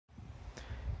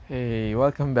Hey,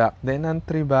 welcome back. Din ang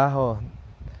trabaho.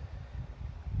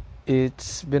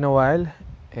 It's been a while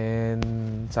and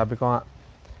sabi ko nga,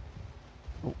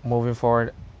 moving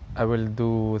forward, I will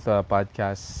do the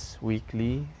podcast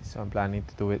weekly. So I'm planning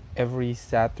to do it every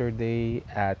Saturday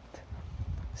at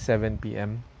 7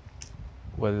 p.m.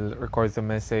 We'll record the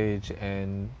message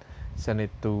and send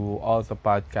it to all the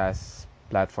podcast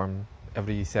platform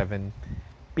every 7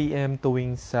 p.m.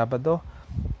 tuwing Sabado.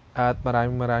 At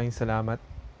maraming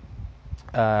salamat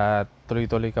at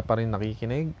tuloy-tuloy ka pa rin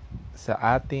nakikinig sa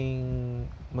ating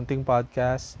munting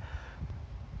podcast.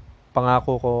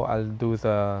 Pangako ko, I'll do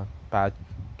the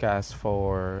podcast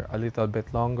for a little bit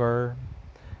longer,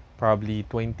 probably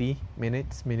 20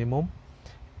 minutes minimum.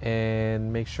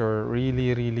 And make sure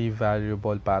really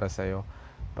valuable para sa'yo.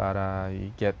 Para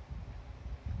you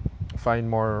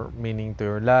find more meaning to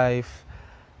your life,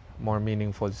 more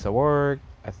meaningful sa work,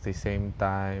 at the same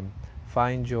time,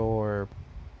 find your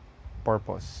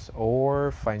purpose or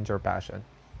find your passion.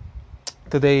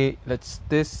 Today, let's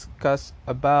discuss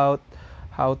about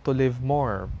how to live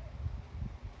more.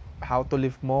 How to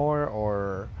live more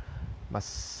or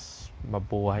mas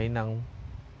mabuhay ng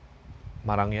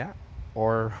marangya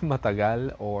or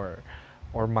matagal or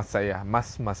masaya,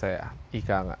 mas masaya,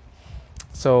 ika nga.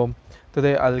 So,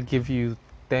 today I'll give you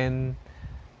 10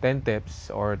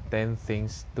 tips or 10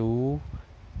 things to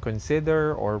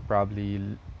consider or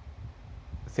probably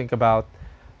think about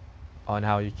on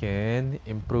how you can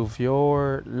improve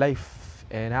your life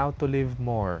and how to live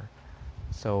more.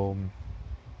 So,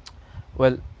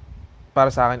 well, para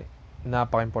sa akin,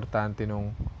 napaka-importante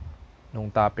nung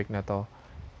topic na to.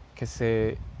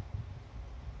 Kasi,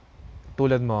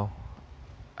 tulad mo,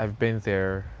 I've been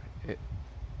there a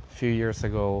few years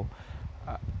ago.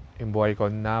 Yung buhay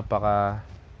ko,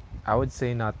 I would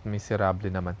say not miserable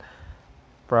naman.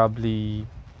 Probably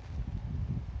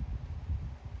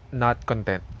not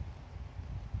content.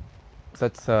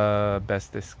 That's the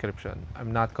best description.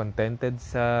 I'm not contented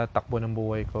sa takbo ng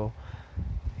buhay ko.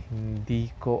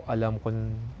 Hindi ko alam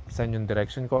kung saan yung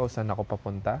direction ko o saan ako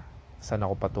papunta, saan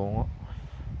ako patungo.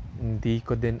 Hindi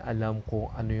ko din alam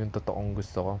kung ano yung totoong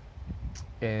gusto ko.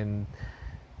 And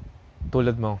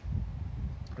tulad mo,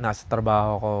 nasa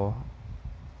trabaho ko,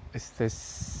 is this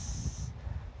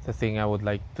the thing I would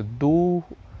like to do?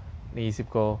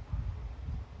 Naisip ko,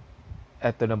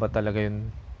 eto na ba talaga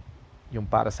yung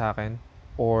para sa akin?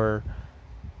 Or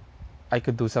I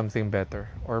could do something better,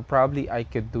 or probably I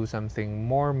could do something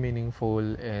more meaningful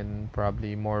and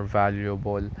probably more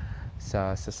valuable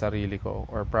sa sarili ko,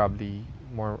 or probably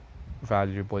more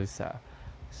valuable sa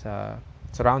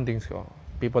surroundings ko,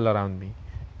 people around me,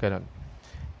 ganun.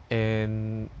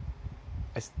 And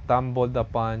I stumbled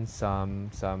upon some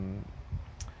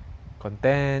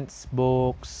contents,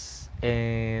 books,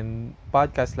 and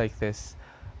podcasts like this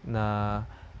na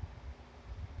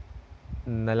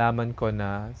nalaman ko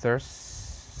na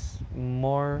there's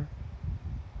more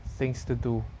things to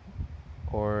do,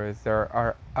 or there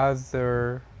are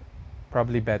other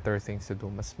probably better things to do.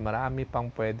 Mas marami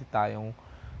pang pwede tayong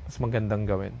mas magandang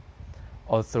gawin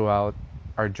all throughout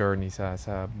our journey sa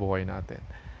buhay natin.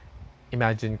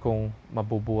 Imagine kung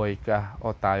mabubuhay ka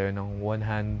o tayo ng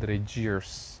 100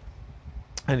 years.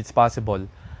 And it's possible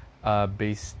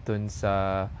based dun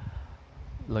sa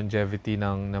longevity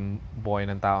ng buhay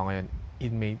ng tao ngayon. It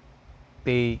may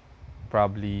take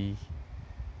probably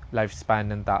lifespan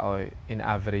ng tao in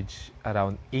average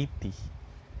around 80.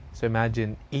 So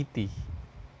imagine 80,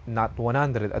 not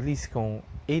 100, at least kung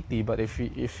 80, but if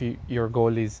your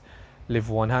goal is live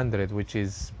 100, which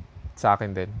is sa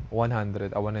akin din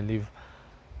 100, I wanna live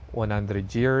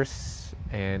 100 years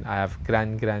and I have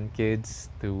grandkids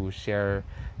to share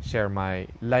my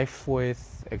life with,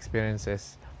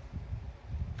 experiences.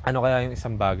 Ano kaya yung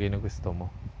isang bagay na gusto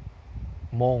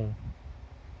mong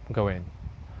gawin,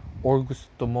 or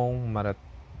gusto mong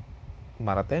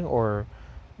marating, or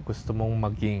gusto mong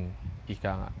maging,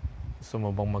 ika nga, gusto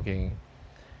mo bang maging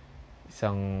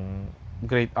isang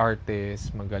great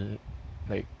artist,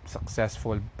 like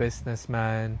successful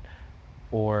businessman,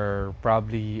 or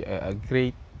probably a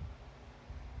great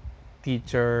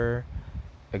teacher,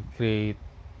 a great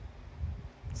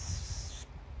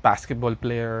basketball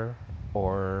player,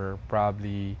 or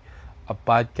probably a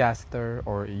podcaster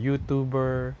or a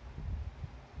YouTuber,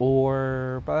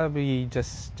 or probably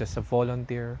just a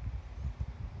volunteer,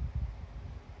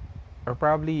 or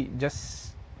probably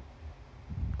just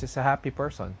a happy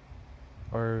person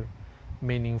or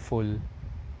meaningful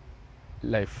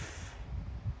life.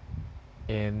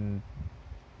 And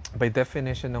by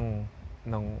definition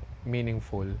ng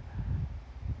meaningful,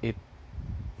 it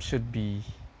should be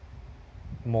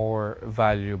more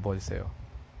valuable sa'yo.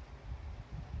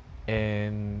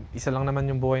 And isa lang naman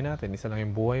yung buhay natin. Isa lang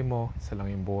yung buhay mo, isa lang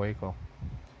yung buhay ko.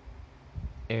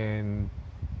 And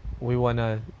we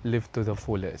wanna live to the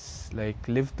fullest. Like,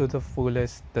 live to the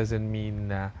fullest doesn't mean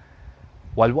na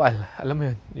walwal. Alam mo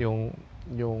yun,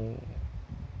 yung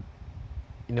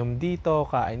inom dito,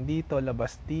 kain dito,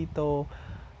 labas dito,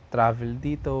 travel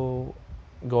dito,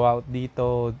 go out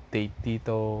dito, date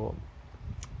dito,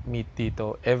 meet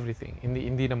dito, everything.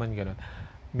 Hindi naman ganun.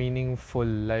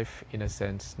 Meaningful life in a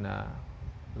sense na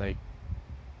like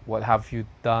what have you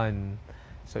done?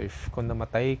 So if kung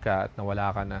namatay ka at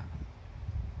nawala ka na,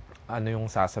 ano yung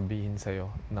sasabihin sa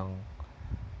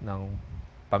ng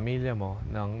pamilya mo,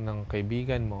 ng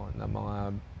kaibigan mo, ng mga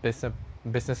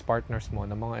business partners mo,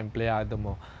 ng mga empleyado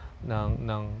mo,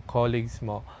 ng colleagues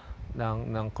mo,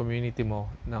 ng community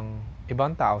mo, ng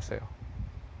ibang tao sa'yo?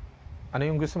 Ano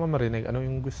yung gusto mo marinig? Ano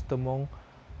yung gusto mong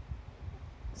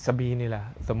sabihin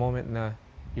nila the moment na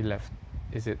you left?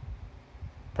 Is it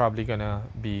probably gonna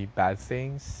be bad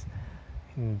things?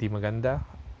 Hindi maganda?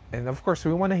 And of course,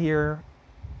 we wanna hear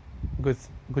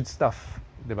good stuff,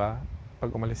 'di ba?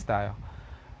 Pag umalis tayo.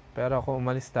 Pero kung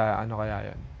umalis tayo, ano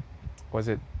kaya 'yon?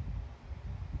 Was it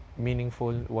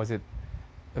meaningful? Was it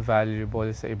valuable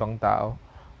sa ibang tao?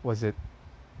 Was it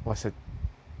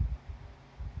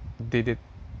did it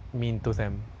mean to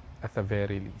them at the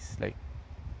very least? Like,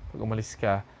 pag umalis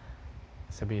ka,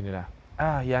 sabihin nila,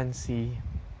 yan si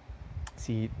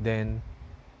Den,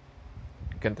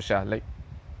 ganito siya. Like,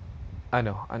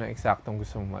 ano eksaktong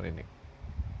gusto mong marinig?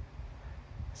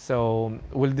 So,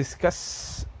 we'll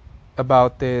discuss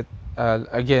about it.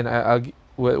 Again,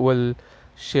 we'll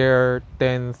share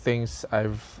 10 things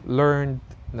I've learned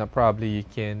na probably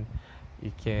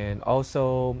you can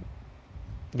also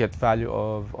get value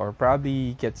of, or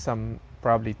probably get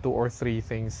probably 2 or 3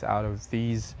 things out of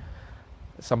these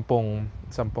sampung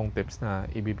tips na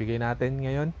ibibigay natin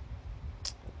ngayon.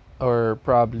 Or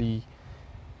probably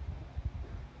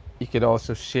you could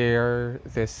also share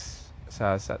this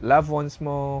sa loved ones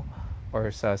mo, or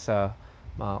sa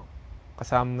mga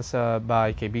kasama mo sa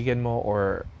bahay, kaibigan mo,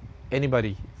 or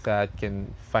anybody that can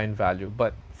find value.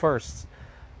 But first,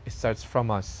 it starts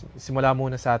from us. Simula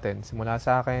muna sa atin. Simula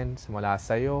sa akin, simula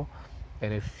sa'yo.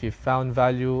 And if you found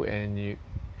value and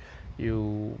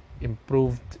you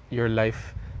improved your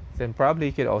life, then probably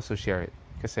you could also share it.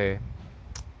 Kasi,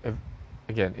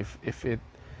 if it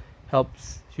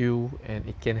helps you and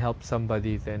it can help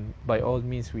somebody, then by all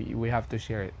means we have to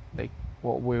share it. Like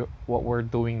what we're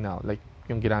doing now, like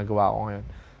yung ginagawa ko ngayon.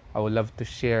 I would love to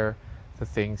share the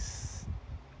things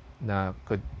na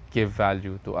could give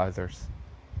value to others.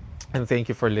 And thank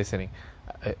you for listening.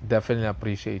 I definitely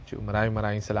appreciate you.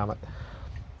 Maraming salamat.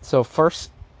 So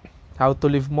first, how to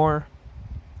live more?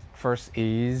 First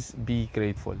is be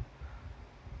grateful.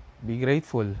 Be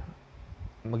grateful.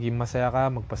 Maging masaya ka,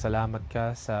 magpasalamat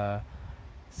ka sa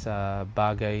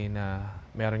bagay na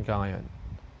meron ka ngayon.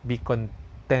 Be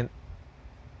content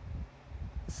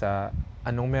sa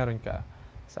anong meron ka,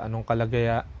 sa anong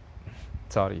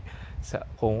sa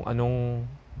kung anong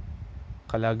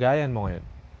kalagayan mo ngayon.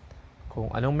 Kung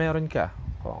anong meron ka,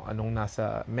 kung anong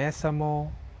nasa mesa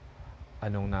mo,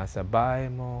 anong nasa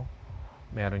bahay mo,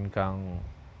 meron kang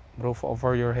roof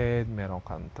over your head, meron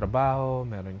kang trabaho,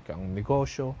 meron kang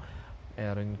negosyo,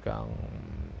 meron kang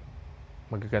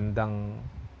magagandang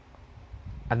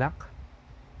anak,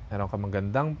 meron kang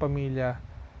magandang pamilya,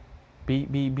 big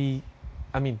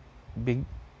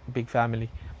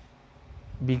family.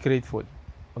 Be grateful.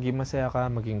 Maging masaya ka,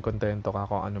 maging kontento ka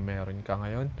kung ano meron ka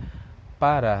ngayon.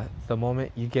 Para the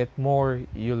moment you get more,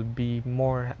 you'll be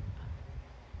more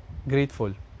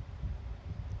grateful.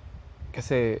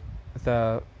 Kasi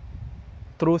the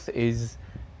truth is,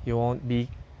 you won't be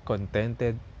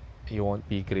contented, you won't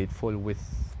be grateful with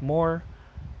more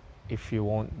if you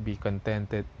won't be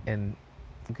contented and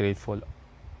grateful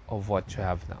of what you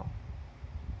have now.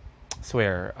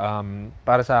 Swear,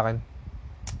 para sa akin,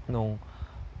 nung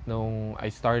I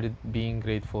started being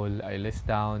grateful, I list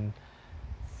down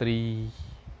 3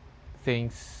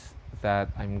 things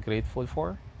that I'm grateful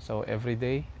for. So every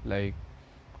day, like,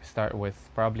 start with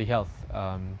probably health.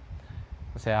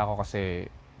 Masaya ako kasi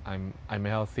I'm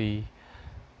healthy.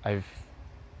 I've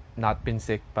not been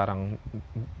sick. Parang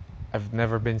I've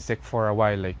never been sick for a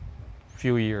while, like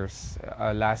few years.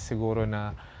 Last siguro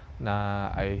na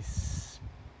I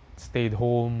stayed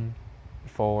home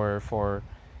for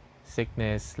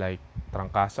sickness, like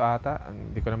trangkaso ata.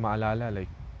 Hindi ko na maalala,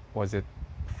 like was it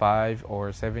 5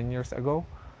 or 7 years ago?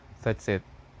 That's it.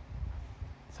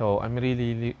 So I'm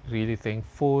really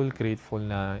thankful, grateful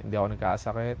na hindi ako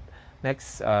nagkasakit.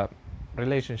 Next,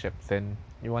 relationship. Then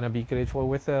you wanna be grateful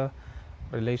with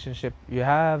relationship, you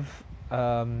have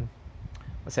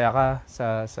masaya ka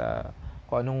sa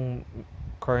kung anong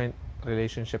current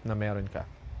relationship na meron ka.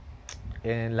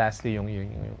 And lastly, yung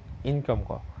income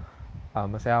ko.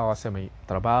 Masaya ako kasi may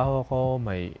trabaho ko,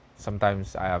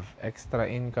 sometimes I have extra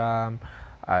income,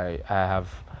 I have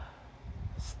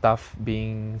stuff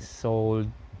being sold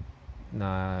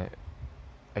na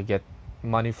I get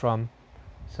money from.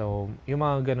 So, yung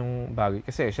mga ganong bagay.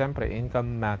 Kasi, syempre,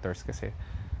 income matters kasi,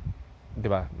 di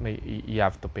ba, you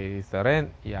have to pay the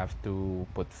rent, you have to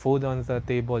put food on the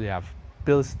table, you have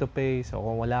bills to pay. So,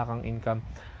 kung wala kang income,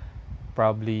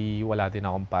 probably wala din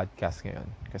akong podcast ngayon.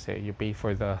 Kasi you pay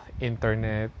for the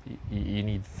internet, you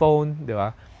need phone, di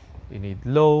ba? You need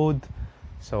load.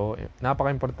 So,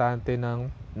 napaka-importante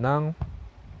ng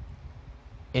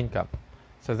income.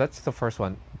 So, that's the first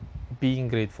one.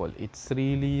 Being grateful. It's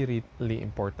really, really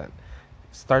important.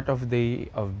 Start of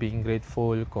day of being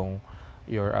grateful. Kung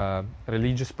you're a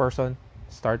religious person,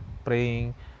 start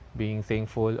praying, being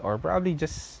thankful, or probably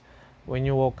just when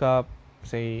you woke up,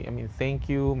 thank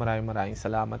you, maraming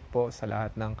salamat po sa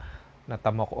lahat ng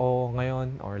natamo ko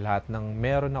ngayon, or lahat ng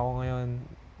meron ako ngayon,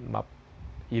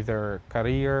 either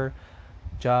career,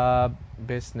 job,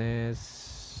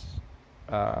 business,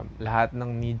 lahat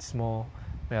ng needs mo,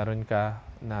 meron ka,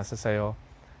 nasa sayo,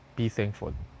 be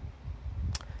thankful.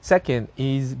 Second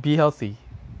is be healthy.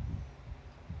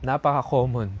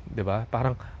 Napaka-common, di ba?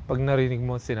 Parang pag narinig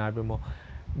mo, sinabi mo,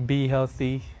 be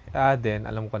healthy, then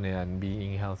alam ko na yan,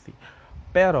 being healthy.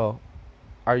 Pero,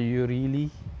 are you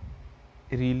really,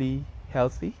 really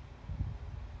healthy?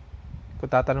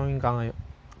 Kung tatanungin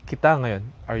kita ngayon,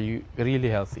 are you really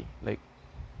healthy? Like,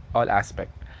 all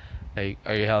aspect. Like,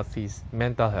 are you healthy?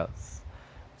 Mental health.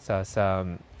 Sa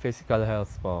physical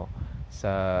health mo.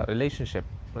 Sa relationship,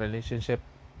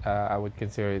 I would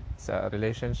consider it sa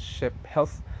relationship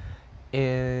health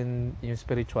and yung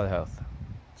spiritual health.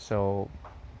 So,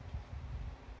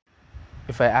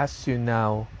 if I ask you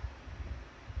now,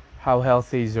 how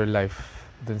healthy is your life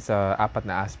dun sa apat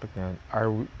na aspect na yun,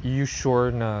 are you sure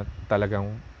na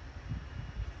talagang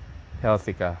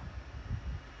healthy ka?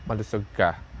 Malusog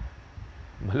ka?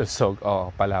 Malusog,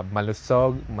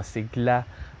 malusog, masigla,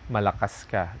 malakas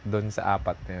ka dun sa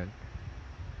apat na yun.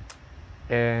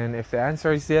 And if the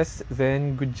answer is yes,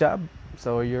 then good job.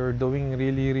 So you're doing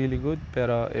really, really good.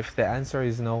 Pero if the answer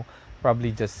is no,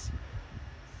 probably just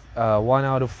 1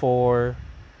 out of 4,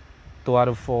 2 out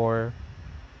of 4,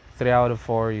 3 out of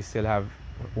 4, you still have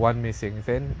 1 missing.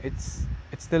 Then it's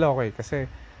still okay kasi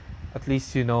at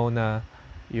least you know na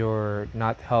you're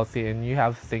not healthy and you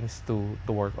have things to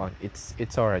work on.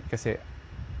 It's alright kasi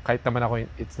kahit naman ako,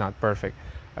 it's not perfect.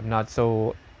 I'm not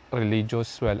so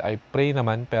religious. Well, I pray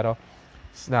naman pero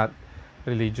it's not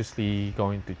religiously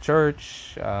going to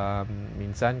church.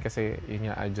 Minsan kasi yun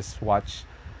nga, I just watch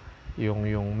yung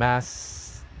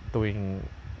mass tuwing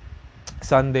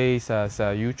Sunday sa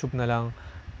YouTube na lang.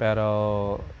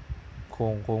 Pero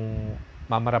kung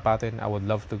mamarapatin, I would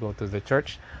love to go to the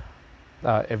church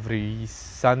every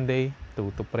Sunday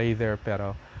to pray there.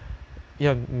 Pero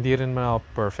yun, hindi rin man ako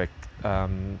perfect.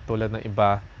 Tulad ng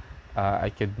iba,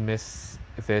 I could miss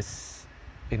this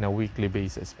in a weekly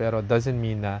basis. Pero doesn't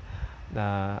mean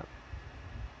na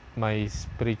my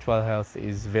spiritual health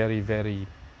is very, very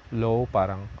low.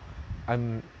 Parang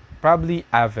I'm probably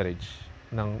average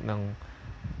ng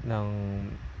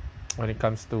when it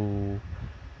comes to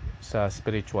sa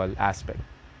spiritual aspect.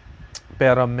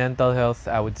 Pero mental health,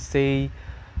 I would say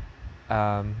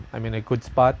I'm in a good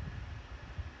spot.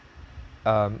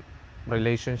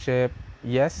 Relationship,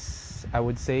 yes, I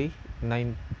would say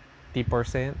 90%.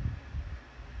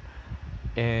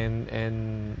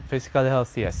 And physical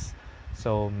health, yes.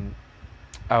 So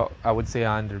I would say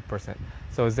 100%.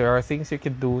 So there are things you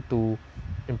can do to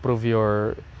improve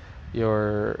your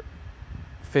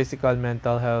physical,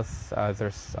 mental health.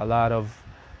 There's a lot of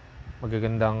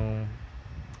magagandang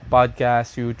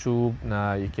podcasts, YouTube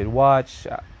na you can watch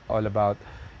all about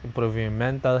improving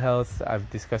mental health. I've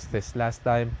discussed this last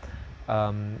time.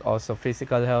 Also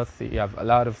physical health, you have a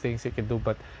lot of things you can do,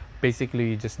 but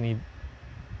basically you just need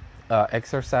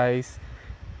exercise,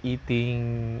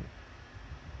 eating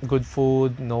good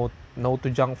food, no to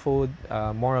junk food,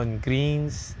 more on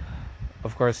greens.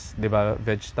 Of course, 'di ba,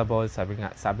 vegetables, sabi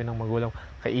ng magulang,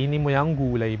 kainin mo yung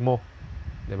gulay mo.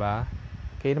 'Di ba?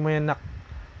 Kainin mo yan, nak.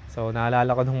 So,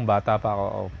 naalala ko nung bata pa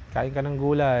ako, kain ka ng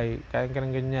gulay, kain ka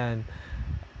ng ganyan.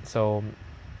 So,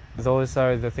 those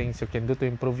are the things you can do to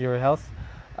improve your health.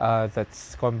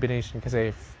 That's combination kasi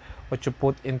if what you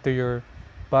put into your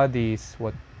body is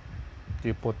what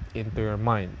you put into your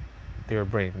mind, to your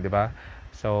brain, di ba?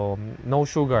 So, no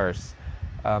sugars.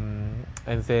 And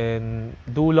then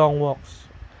do long walks.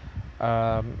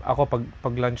 Ako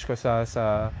pag lunch ko sa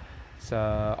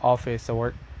office, sa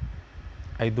work,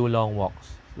 I do long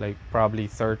walks. Like probably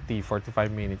 30-45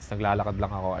 minutes. Naglalakad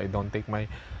lang ako. I don't take my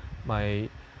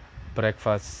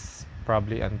breakfast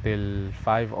probably until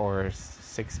 5 or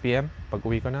 6 p.m. pag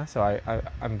uwi ko na. So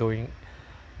I'm doing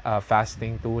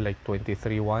fasting too, like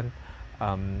 23-1.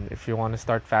 If you want to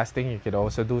start fasting, you could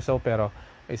also do so. Pero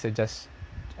I suggest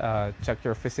check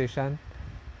your physician.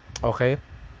 Okay.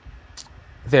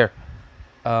 There.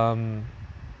 Um,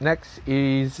 Next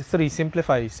is 3.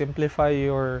 Simplify. Simplify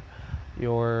your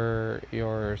your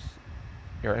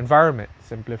your environment.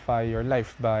 Simplify your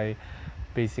life by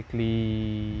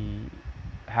basically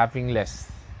having less.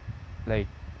 Like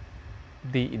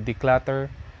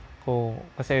declutter.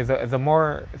 Kasi the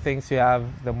more things you have,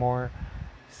 the more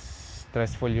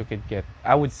stressful you could get.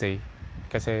 I would say.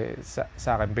 Kasi sa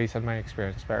akin, based on my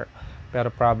experience. Pero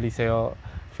probably sa'yo,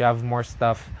 if you have more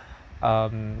stuff,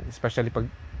 especially pag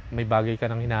may bagay ka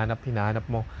nang hinahanap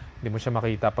mo, hindi mo siya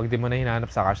makita. Pag di mo na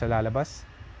hinahanap, saka siya lalabas.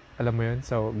 Alam mo yun?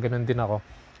 So, ganun din ako.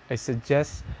 I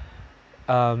suggest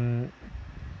um,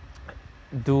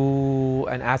 do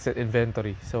an asset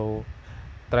inventory. So,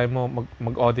 try mo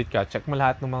mag-audit ka. Check mo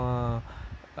lahat ng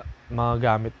mga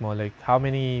gamit mo. Like, how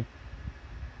many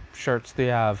shirts do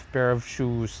you have? Pair of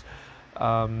shoes,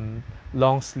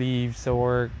 long sleeves sa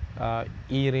work,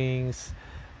 earrings,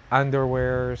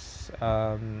 underwears,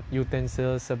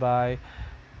 utensils sa bahay.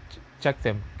 Check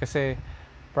them. Kasi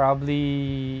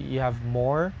probably you have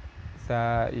more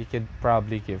that you could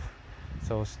probably give.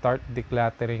 So start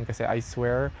decluttering kasi I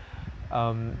swear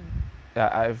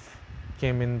I've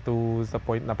came into the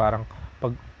point na parang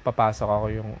pag papasok ako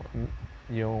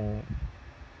yung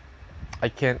I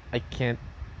can't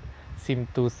seem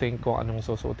to think kung anong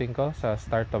susuotin ko sa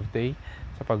start of day.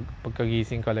 Sa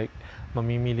pagkagising ko, like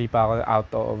mamimili pa ako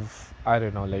out of I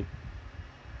don't know, like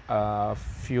uh,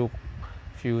 few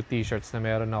few t-shirts na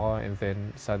meron ako, and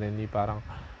then suddenly parang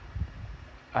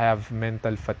I have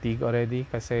mental fatigue already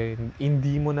kasi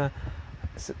hindi mo na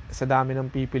sa dami ng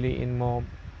pipiliin mo,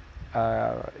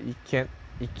 you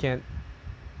can't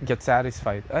get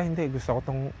satisfied. Ay hindi, gusto ko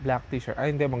tong black t-shirt.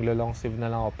 Ay hindi, maglo-long sleeve na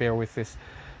lang ako pair with this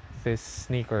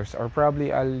sneakers, or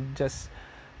probably I'll just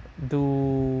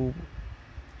do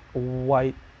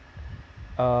white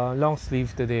long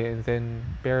sleeve today and then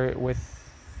pair it with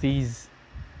these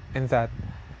and that,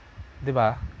 'di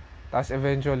ba? Tapos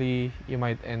eventually you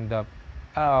might end up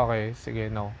okay,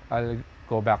 sige, no, I'll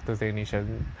go back to the initial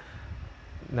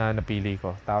na napili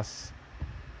ko. Tapos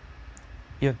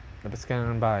yun, labas ka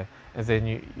na ng bahay. And then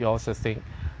you also think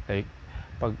like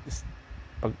pag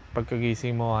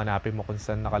pagkagising mo, hanapin mo kung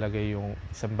saan nakalagay yung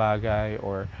isang bagay,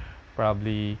 or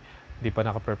probably di pa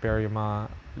naka-prepare yung mga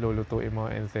lulutuin mo,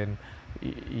 and then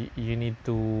you need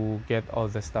to get all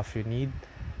the stuff you need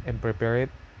and prepare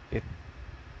it. It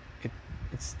it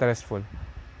it's stressful.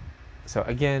 So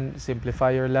again,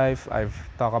 simplify your life. I've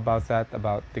talked about that,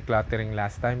 about decluttering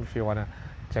last time. If you wanna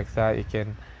check that, you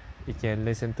can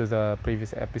listen to the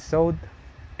previous episode.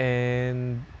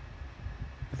 And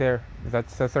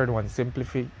that's the third one.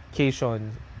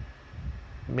 Simplification.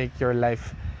 Make your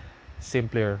life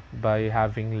simpler by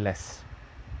having less.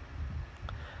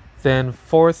 Then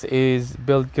fourth is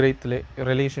build great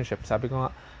relationships. Sabi ko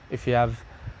nga, if you have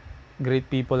great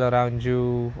people around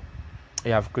you,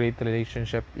 you have great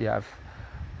relationship, you have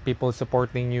people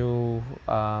supporting you,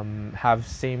 have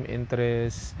same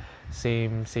interests,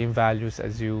 same values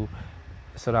as you,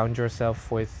 surround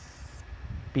yourself with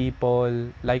people,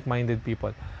 like-minded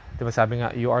people. Diba sabi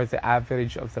nga, you are the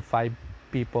average of the 5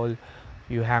 people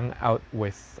you hang out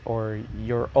with or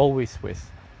you're always with.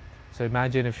 So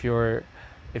imagine if you're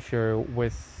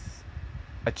with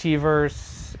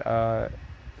achievers,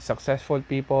 successful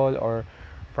people, or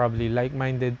probably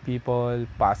like-minded people,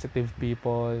 positive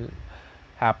people,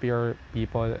 happier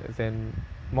people, then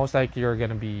most likely you're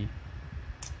gonna be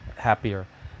happier.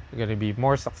 You're gonna be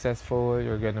more successful.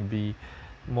 You're gonna be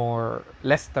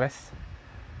less stress.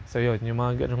 So yun, yung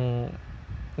mga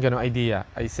ganong idea.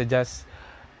 I suggest,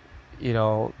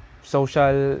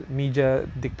 social media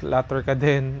declutter ka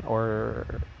din, or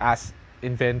as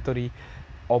inventory,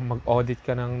 o mag-audit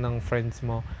ka ng friends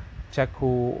mo. Check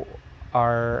who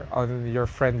are on your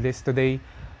friend list today.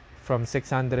 From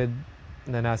 600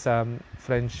 na nasa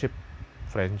friendship,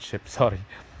 sorry,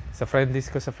 sa friend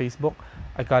list ko sa Facebook,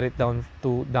 I cut it down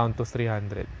to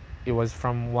 300. It was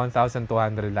from 1,200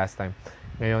 last time.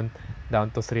 Ngayon,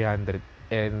 down to 300.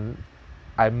 And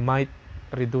I might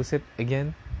reduce it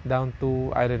again down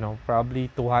to, I don't know,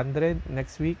 probably 200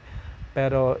 next week.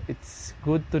 Pero it's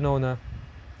good to know na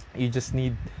you just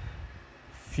need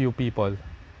few people.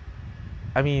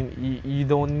 I mean, you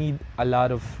don't need a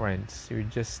lot of friends. You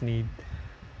just need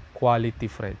quality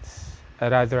friends.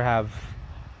 I'd rather have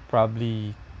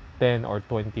probably 10 or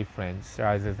 20 friends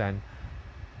rather than,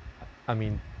 I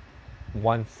mean,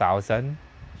 1,000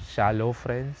 shallow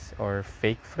friends or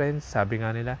fake friends. Sabi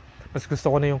nga nila, mas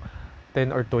gusto ko na yung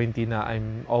 10 or 20 na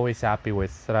I'm always happy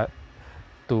with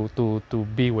to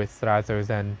be with rather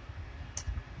than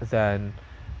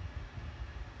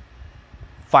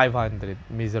 500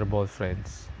 miserable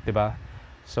friends, 'di ba?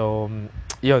 So,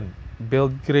 yun,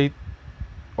 build great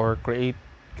or create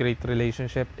great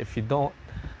relationship. If you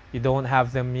don't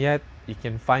have them yet, you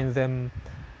can find them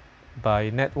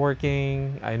by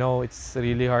networking. I know it's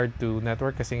really hard to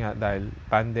network kasi nga dahil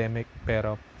pandemic,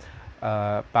 pero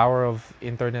power of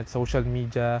internet, social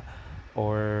media,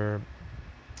 or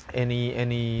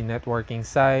any networking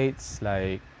sites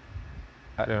like,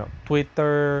 I don't know,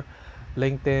 Twitter,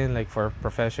 LinkedIn, like for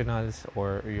professionals,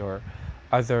 or your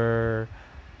other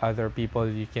other people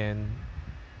you can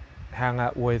hang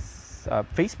out with.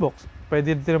 Facebook,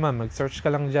 pwede din naman mag-search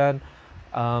ka lang diyan,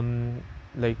 um,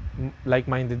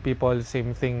 like-minded people,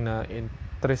 same thing na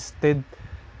interested,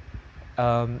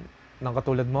 um, ng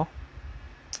katulad mo,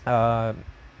 uh,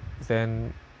 then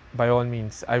by all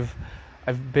means, I've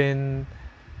been,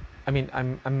 I mean,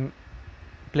 I'm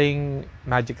playing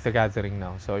Magic the Gathering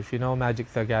now. So if you know Magic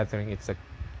the Gathering, it's a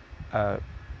uh,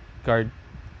 card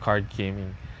card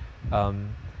gaming.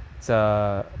 Um, it's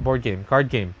a board game,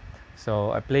 card game.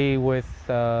 So I play with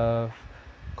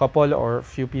couple or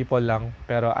few people lang.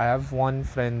 Pero I have one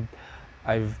friend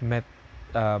I've met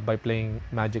by playing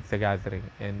Magic the Gathering,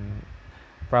 and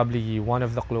probably one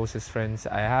of the closest friends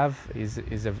I have is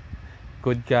a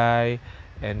good guy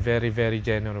and very very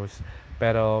generous.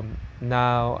 Pero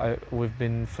now we've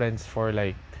been friends for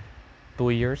like 2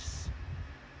 years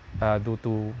due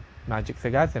to Magic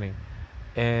the Gathering,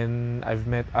 and I've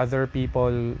met other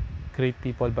people, great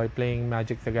people, by playing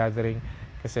Magic the Gathering.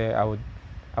 Kasi I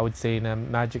would say na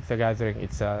Magic the Gathering,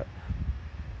 it's a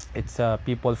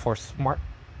people for smart.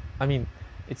 I mean,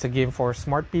 it's a game for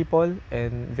smart people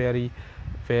and very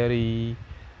very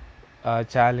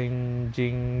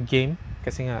challenging game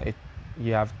kasi nga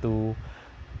you have to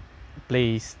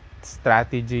play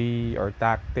strategy or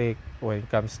tactic when it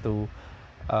comes to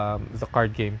the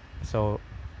card game. So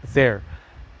there,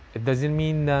 it doesn't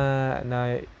mean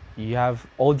na you have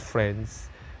old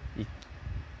friends, you,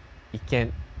 you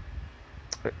can't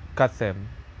cut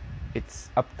them. It's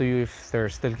up to you if they're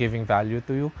still giving value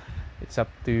to you. It's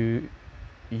up to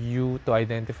you to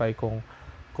identify kung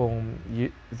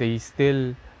they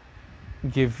still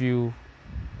give you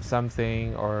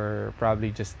something or probably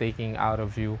just taking out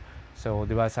of you. So,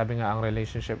 'di ba, sabi nga ang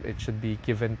relationship, it should be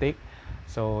give and take.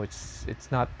 So, it's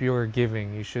not pure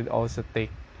giving. You should also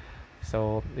take.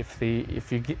 So, if they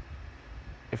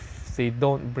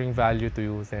don't bring value to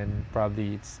you, then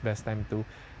probably it's best time to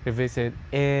revisit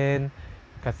and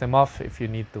cut them off if you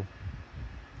need to.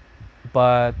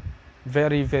 But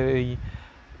very very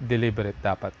deliberate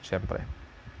dapat, syempre.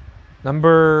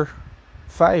 Number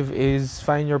 5 is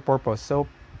find your purpose. So,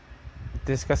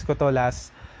 discuss ko to last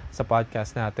sa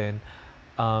podcast natin.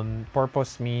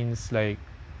 Purpose means like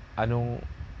anong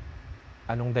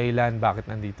anong dahilan bakit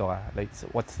nandito ka. Like,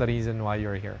 what's the reason why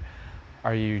you're here?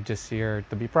 Are you just here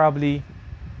to be probably,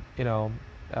 you know,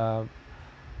 uh,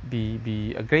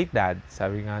 be a great dad,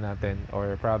 sabi nga natin,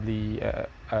 or probably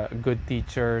a good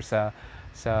teacher sa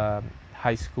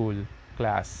high school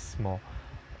class mo,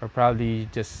 or probably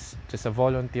just a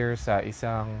volunteer sa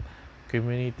isang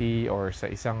community or sa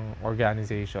isang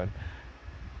organization.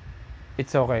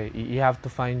 It's okay. You have to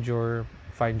find your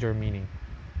meaning.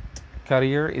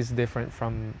 Career is different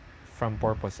from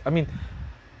purpose. I mean,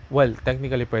 well,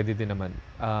 technically pwede din naman.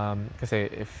 Kasi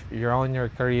if you're on your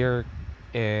career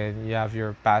and you have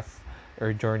your path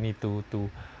or journey to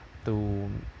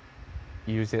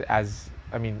use it as,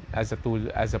 I mean, as a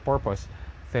tool, as a purpose,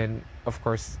 then of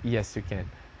course yes you can.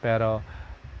 Pero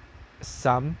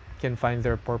some can find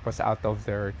their purpose out of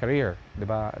their career, 'di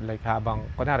ba? Like habang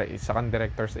kunwari isa kang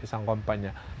director sa isang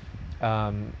kumpanya,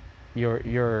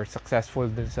 you're successful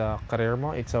din sa career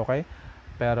mo, it's okay.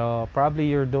 Pero probably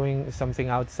you're doing something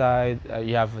outside,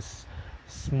 you have a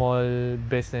small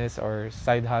business or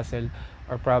side hustle,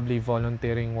 or probably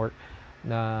volunteering work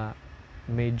na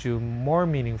medyo more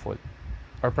meaningful,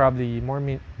 or probably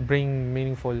bring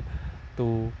meaningful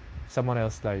to someone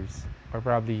else's lives, or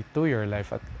probably to your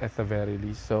life at the very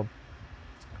least. So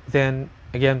then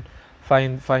again,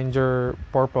 find your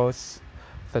purpose.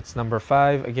 That's number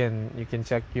 5. Again, you can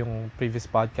check yung previous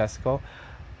podcast ko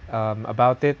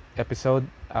about it episode.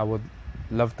 I would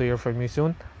love to hear from you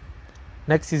soon.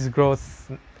 Next is growth.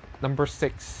 Number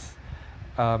 6,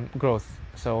 growth.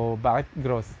 So bakit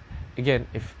growth? Again,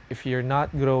 if you're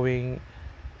not growing,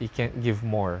 you can't give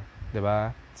more, 'di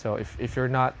ba? So if you're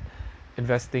not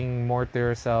investing more to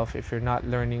yourself, if you're not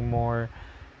learning more,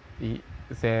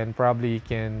 then probably you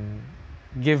can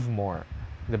give more,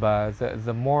 'di ba?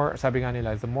 The more, sabi nga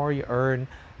nila, the more you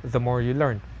earn, the more you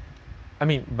learn. I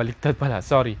mean, baliktad pala,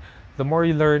 sorry. The more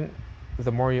you learn,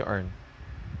 the more you earn.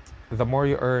 The more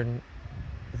you earn,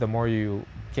 the more you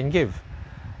can give,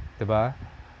 'di ba?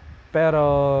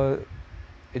 Pero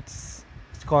it's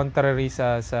contrary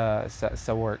sa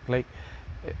work. Like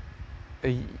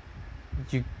eh,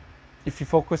 you if you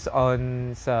focus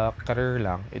on sa career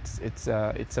lang, it's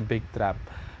a big trap.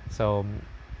 So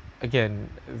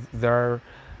again, there are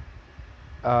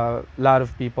a lot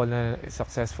of people na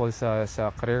successful sa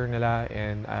career nila,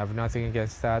 and I have nothing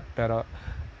against that. Pero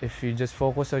if you just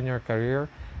focus on your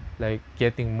career, like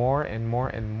getting more and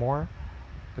more and more,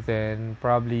 then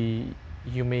probably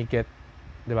you may get,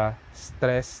 'di ba,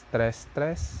 stressful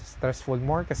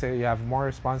more kasi you have more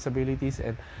responsibilities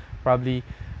and probably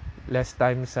less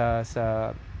time sa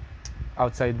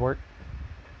outside work,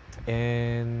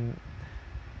 and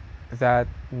that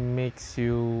makes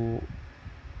you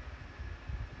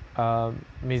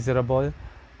miserable.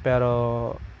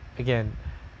 Pero again,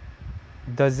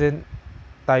 doesn't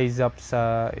ties up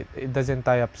it doesn't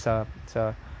tie up sa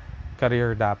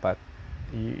career dapat.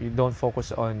 You don't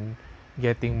focus on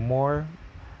getting more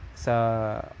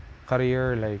sa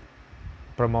career, like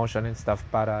promotion and stuff,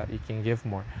 para you can give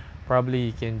more.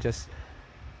 Probably you can just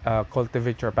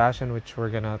cultivate your passion, which we're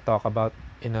gonna talk about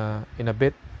in a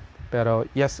bit. Pero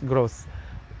yes, growth.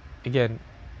 Again,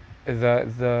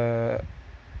 the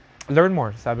learn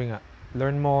more, sabi nga.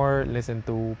 Learn more, listen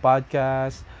to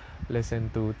podcasts, listen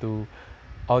to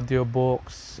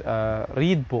audiobooks,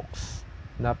 read books.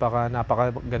 Napaka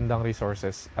gandang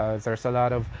resources. There's a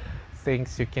lot of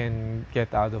things you can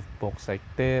get out of books, like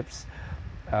tips,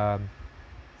 um,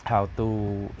 how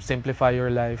to simplify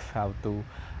your life, how to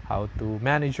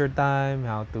manage your time,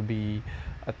 how to be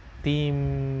a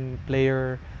team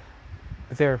player.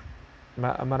 There,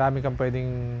 marami kang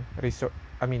pwedeng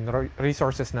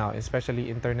resources now,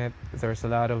 especially internet. There's a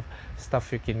lot of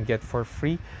stuff you can get for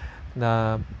free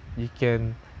na you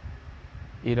can,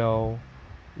 you know,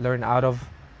 learn out of,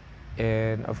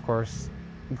 and of course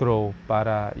grow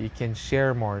para you can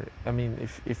share more. I mean,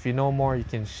 if you know more, you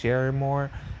can share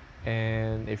more,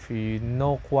 and if you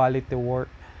know quality work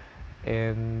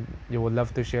and you would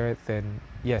love to share it, then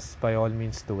yes, by all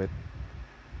means do it.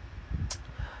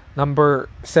 Number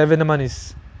 7 naman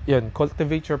is yun,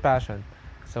 cultivate your passion.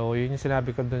 So yun yung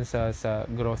sinabi ko dun sa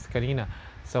growth kanina.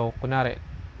 So kunwari,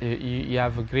 you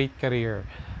have a great career,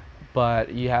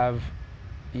 but you have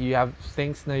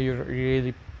things na you're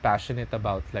really passionate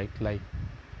about, like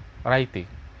writing,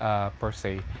 per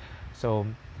se. So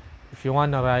if you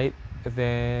wanna write,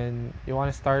 then you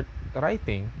wanna start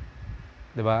writing,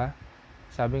 'di ba?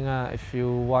 Sabi nga, if you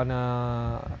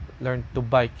wanna learn to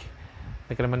bike,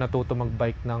 hindi ka naman natuto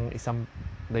mag-bike ng isang,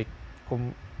 like,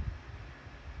 kung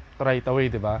right away,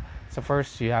 'di ba? So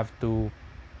first you have to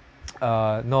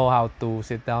know how to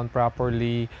sit down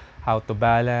properly, how to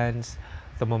balance.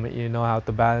 The moment you know how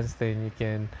to balance, then you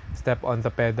can step on the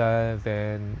pedal,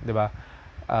 then, 'di ba?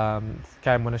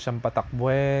 Kaya mo na siyang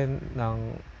patakbuhin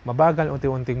ng mabagal,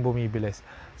 unti-unting bumibilis.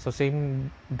 So same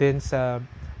din sa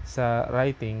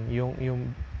writing,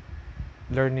 yung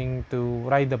learning to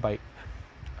ride the bike.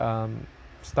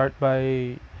 Start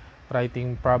by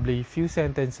writing probably few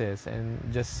sentences and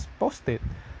just post it.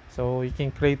 So you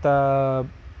can create a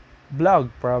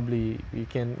blog, probably you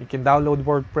can download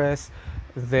WordPress,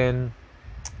 then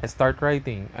start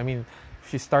writing. I mean,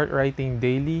 if you start writing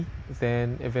daily,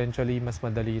 then eventually mas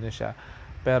madali na siya.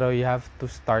 Pero you have to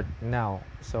start now.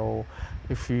 So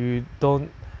if you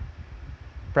don't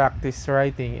practice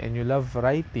writing and you love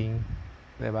writing,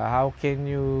 'di ba? How can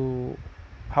you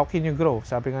grow?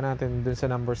 Sabi nga natin dun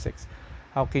sa number 6.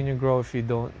 How can you grow if you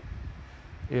don't,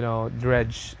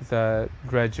 dredge the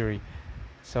drudgery?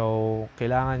 So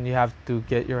kailangan you have to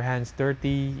get your hands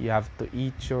dirty, you have to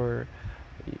eat your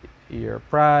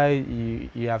pride,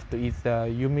 you have to eat the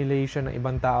humiliation ng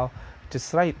ibang tao.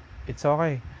 Just write. It's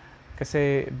okay.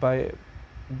 Kasi by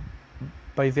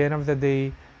the end of the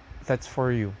day, that's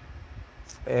for you.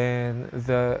 And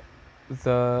the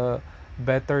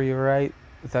better you write,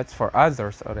 that's for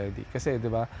others already. Kasi,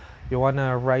 'di ba? You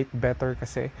wanna write better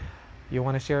kasi you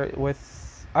wanna share it with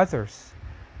others.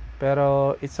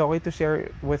 Pero it's okay to share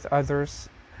it with others.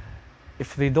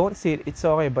 If they don't see it, it's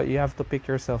okay, but you have to pick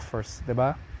yourself first, 'di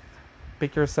ba?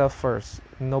 Pick yourself first.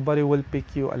 Nobody will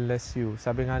pick you unless you.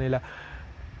 Sabi nga nila,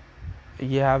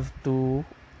 you have to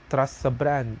trust the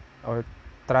brand or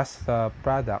trust the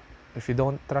product. If you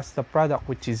don't trust the product,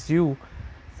 which is you,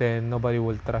 then nobody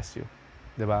will trust you,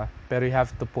 diba? Pero you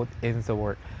have to put in the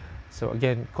work. So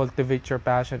again, cultivate your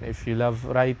passion. If you love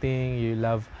writing, you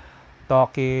love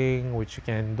talking, which you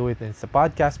can do it in sa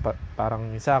podcast,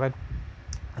 parang sa akin,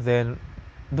 then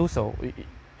do so.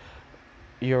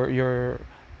 You're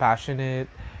passionate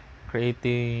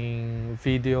creating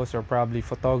videos or probably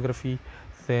photography,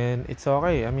 then it's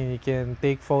okay. I mean, you can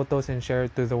take photos and share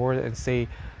it to the world and say,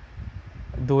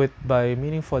 do it by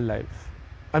meaningful life.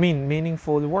 I mean,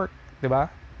 meaningful work, diba?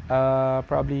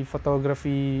 Probably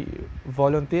photography,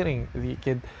 volunteering. You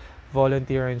could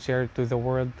volunteer and share it to the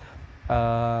world,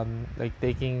 like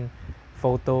taking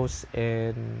photos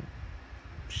and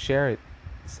share it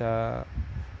sa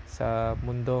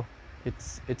mundo.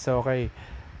 It's okay.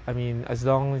 I mean, as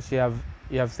long as you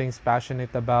have things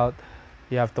passionate about,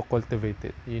 you have to cultivate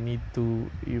it. You need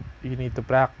to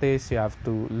practice. You have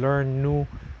to learn new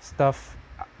stuff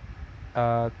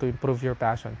to improve your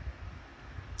passion.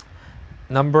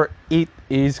 Number 8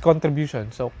 is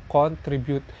contribution. So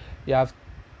contribute. You have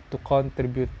to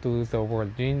contribute to the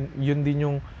world. Yun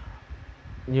din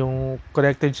yung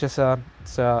connected siya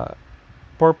sa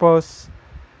purpose,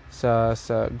 sa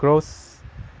growth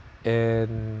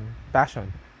and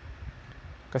passion.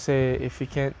 Kasi if you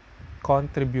can't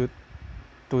contribute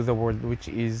to the world, which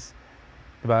is,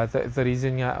 diba, the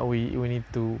reason nga we need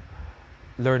to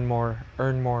learn more,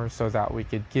 earn more, so that we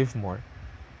could give more,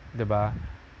 diba?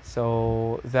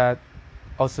 So that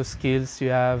also skills you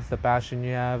have, the passion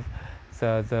you have,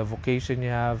 the vocation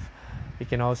you have, you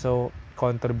can also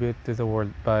contribute to the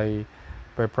world by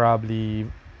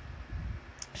probably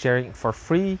sharing for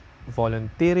free,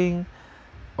 volunteering,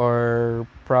 or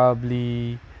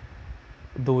probably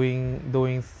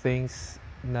doing things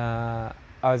na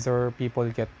other people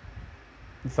get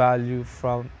value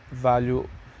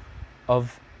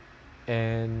of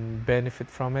and benefit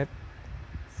from it,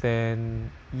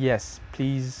 then yes,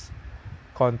 please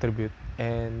contribute.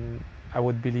 And I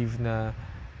would believe na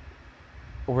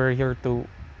we're here to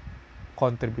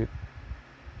contribute.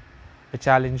 I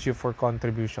challenge you for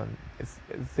contribution.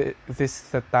 This is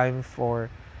the time for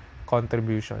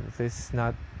contribution. This is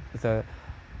not the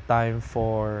time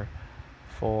for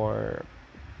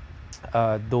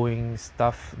doing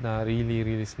stuff na really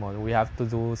really small. We have to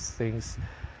do things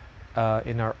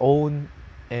in our own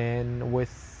and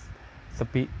with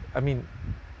I mean,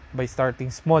 by starting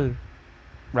small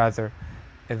rather,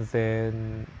 and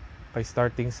then by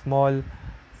starting small,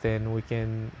 then we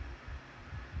can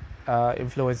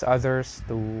influence others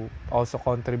to also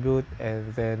contribute,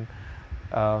 and then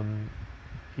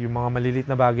yung mga malilit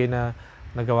na bagay na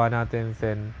nagawa natin,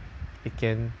 then it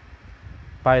can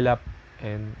pile up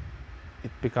and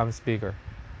it becomes bigger.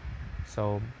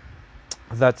 So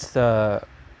that's the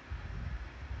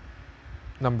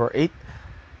number 8.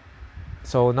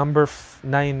 So number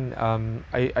 9,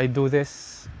 I do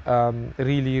this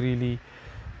really really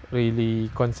really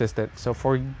consistent. So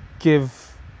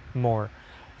forgive more.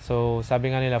 So sabi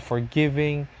nga nila,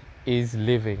 forgiving is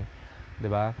living, 'di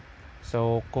ba?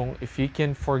 So if you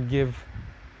can forgive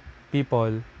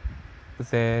people,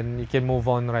 then you can move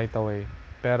on right away.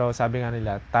 Pero sabi nga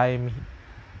nila, time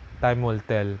will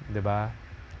tell, 'di ba?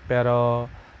 Pero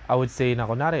I would say na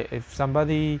kunwari, if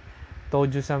somebody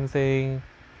told you something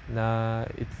na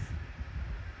it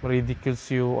ridicules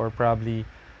you or probably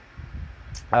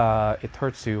it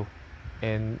hurts you,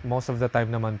 and most of the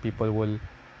time naman people will,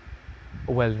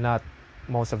 well, not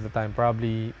most of the time,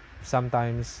 probably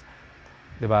sometimes,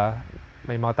 'di ba?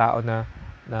 May mga tao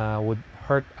na would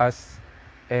hurt us,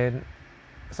 and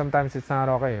sometimes it's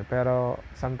not okay. Pero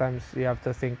sometimes you have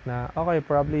to think na okay,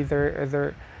 probably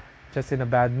they're just in a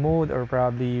bad mood, or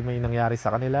probably may nangyari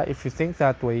sa kanila. If you think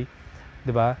that way,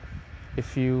 'di ba?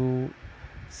 If you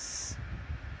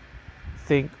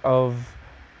think of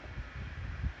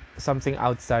something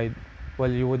outside,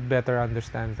 well, you would better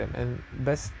understand them, and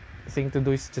best thing to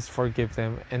do is just forgive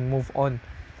them and move on.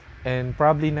 And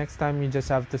probably next time you just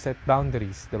have to set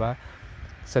boundaries, 'di ba?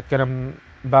 Set ka ng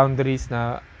boundaries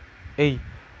na, hey,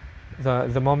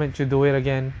 the moment you do it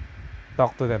again,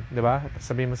 talk to them, 'di ba?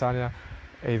 Sabihin mo sa kanila,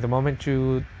 hey, the moment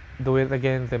you do it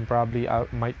again, then probably I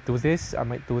might do this, I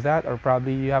might do that, or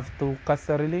probably you have to cut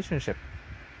the relationship,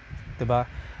 'di ba?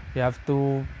 You have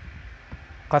to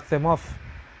cut them off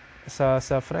sa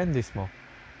friend list mo.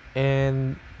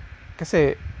 And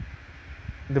kasi,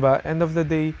 'di ba, end of the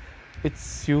day,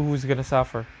 it's you who's gonna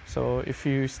suffer. So if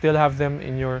you still have them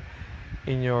in your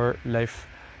life,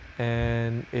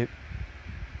 and it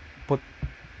put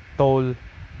toll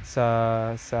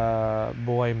sa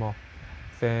buhay mo,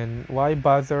 then why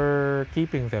bother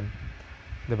keeping them?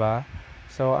 'Di ba?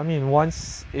 So, I mean,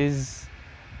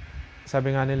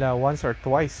 sabi nga nila, once or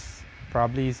twice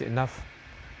probably is enough.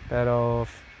 Pero,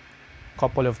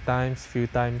 couple of times, few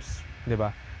times, 'di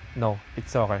ba? No,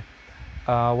 it's okay.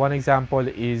 One example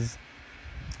is,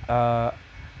 uh,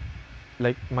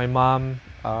 like my mom,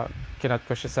 kinat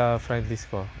ko siya sa friend list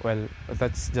ko. Well,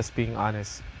 that's just being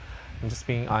honest. I'm just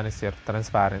being honest here,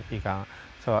 transparent, ika.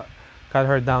 So, cut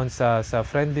her down sa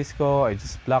friend list ko. I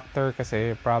just blocked her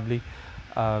kasi probably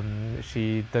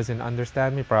she doesn't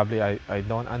understand me. Probably I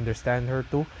don't understand her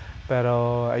too.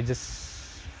 Pero I just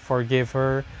forgive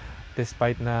her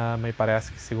despite na may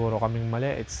parehas siguro kaming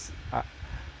mali.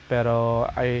 Pero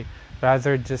I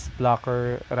rather just block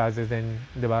her rather than,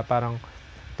 'di ba, parang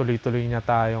tuloy-tuloy niya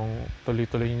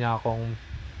akong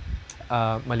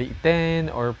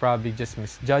maliitin or probably just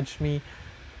misjudge me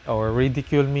or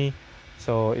ridicule me.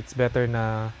 So it's better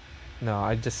na no,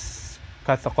 I just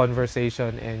cut the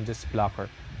conversation and just block her,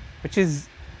 which is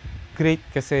great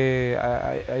kasi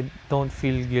I don't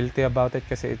feel guilty about it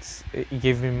kasi it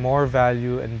gave me more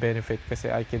value and benefit kasi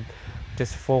I could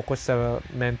just focus sa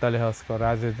mental health ko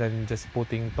rather than just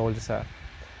putting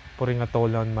a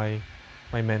toll on my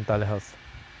mental health.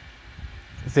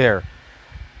 There.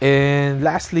 And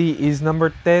lastly is number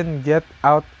 10, get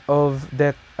out of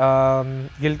debt.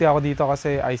 Guilty ako dito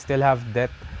kasi I still have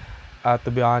debt, to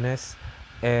be honest.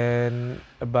 And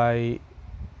by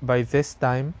this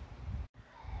time,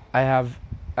 I have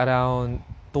around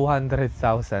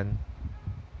 200,000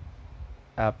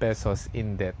 pesos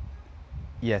in debt.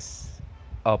 Yes.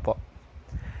 Opo.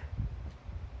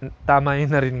 Tama yung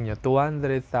narinig nyo.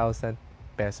 200,000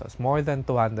 pesos. More than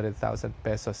 200,000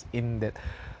 pesos in debt.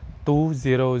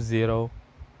 200,000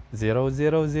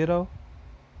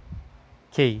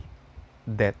 K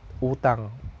debt. Utang.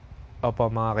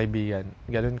 Opo, mga kaibigan.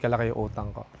 Ganun kalaki yung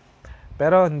utang ko.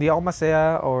 Pero hindi ako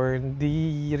masaya or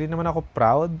hindi rin naman ako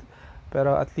proud.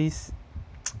 Pero at least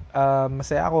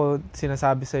masaya ako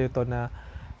sinasabi sa'yo to na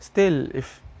still,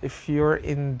 if you're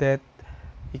in debt,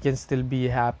 you can still be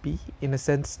happy in a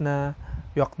sense na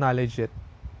you acknowledge it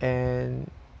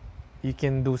and you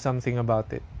can do something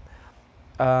about it.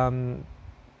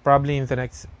 Probably in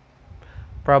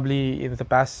the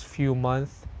past few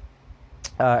months,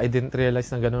 I didn't realize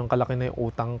na ganun kalaki na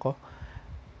yung utang ko.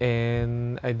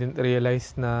 And I didn't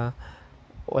realize na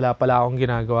wala pala akong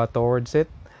ginagawa towards it.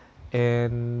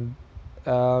 And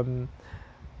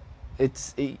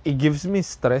it gives me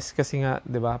stress kasi nga,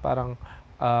 'di ba? Parang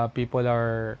people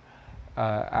are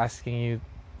asking you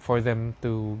for them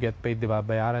to get paid, 'di ba?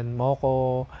 Bayaran mo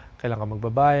ko, kailan ka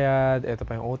magbabayad, ito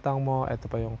pa yung utang mo, ito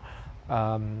pa yung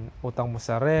utang mo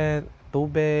sa rent,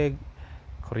 tubig,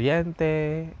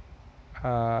 kuryente,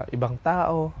 ibang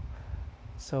tao.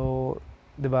 So,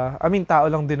 'di ba? I mean, tao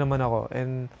lang din naman ako.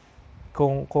 And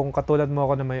kung katulad mo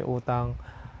ako na may utang,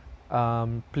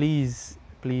 please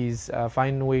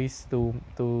find ways to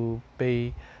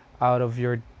pay out of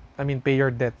pay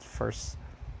your debt first.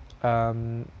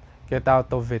 Get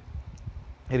out of it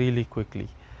really quickly.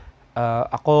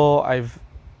 Ako,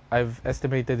 I've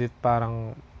estimated it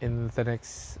parang in the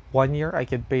next 1 year I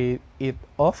could pay it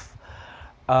off.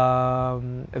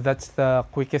 That's the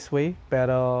quickest way,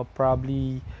 pero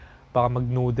probably baka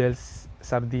mag-noodles,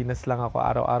 sardinas lang ako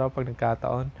araw-araw pag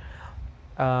nagkataon.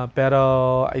 Pero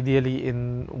ideally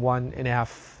in 1.5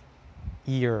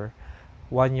 year,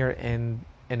 1 year and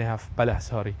a half pala,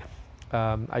 sorry.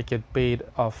 I could pay it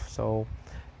off. So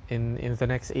in the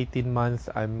next 18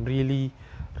 months, I'm really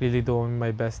doing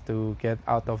my best to get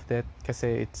out of debt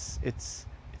kasi it's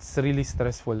really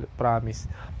stressful, promise.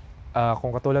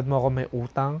 Kung katulad mo ako may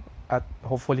utang at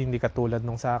hopefully hindi katulad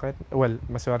nung sa akin. Well,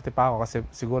 maswerte pa ako kasi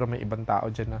siguro may ibang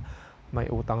tao dyan na may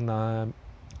utang na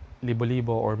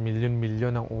libo-libo or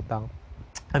milyon-milyon ang utang.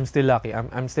 I'm still lucky.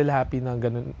 I'm still happy na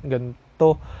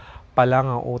ganito pa lang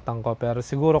ang utang ko. Pero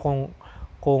siguro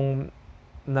kung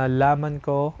nalaman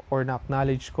ko or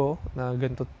na-acknowledge ko na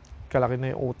ganito kalaki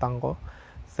na yung utang ko,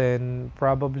 then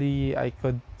probably I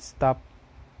could stop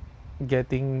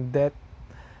getting debt,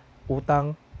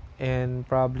 utang, and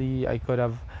probably I could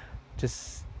have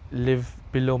just live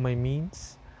below my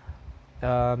means.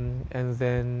 And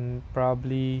then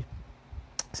probably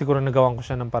siguro nagawan ko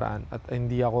siya ng paraan at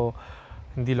hindi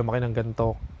lumaki ng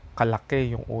ganito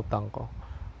kalaki yung utang ko.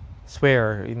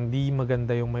 Swear, hindi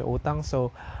maganda yung may utang. So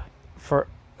for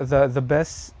the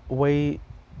best way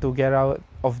to get out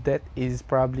of debt is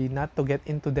probably not to get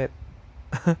into debt.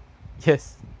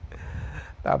 Yes.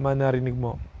 Tama, narinig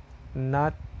mo.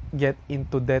 Not get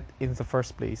into debt in the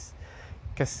first place.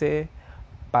 Kasi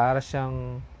para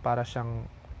siyang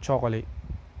chocolate.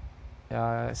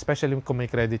 especially kung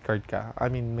may credit card ka. I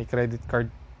mean, may credit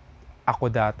card ako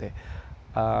dati.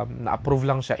 Na-approve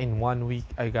lang siya in 1 week.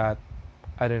 I got,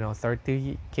 I don't know,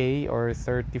 30K or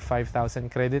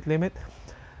 35,000 credit limit.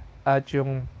 At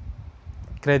yung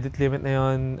credit limit na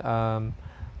yun,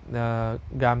 na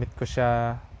gamit ko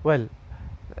siya, well,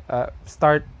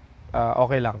 start,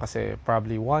 okay lang kasi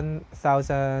probably 1,000,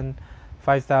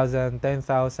 5,000,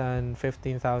 10,000,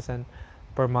 15,000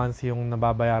 per month yung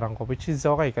nababayaran ko, which is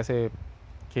okay kasi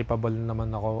capable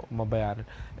naman ako mabayaran.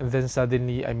 And then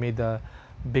suddenly, I made a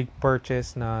big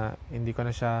purchase na hindi ko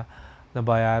na siya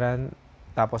nabayaran.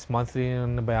 Tapos monthly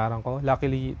yung nabayaran ko.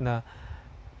 Luckily,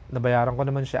 nabayaran ko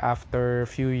naman siya after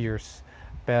few years.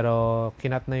 Pero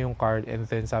kinat na yung card, and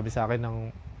then sabi sa akin ng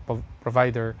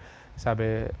provider,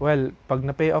 sabi, well, pag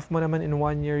na-pay off mo naman in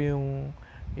 1 year yung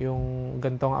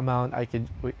gantong amount,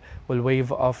 will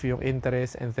waive off yung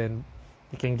interest, and then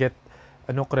you can get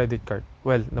credit card.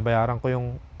 Well, nabayaran ko yung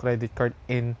credit card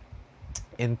in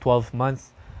 12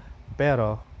 months.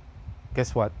 Pero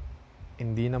guess what?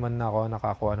 Hindi naman ako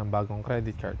nakakuha ng bagong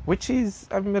credit card. Which is,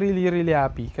 I'm really, really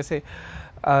happy. Kasi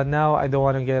now, I don't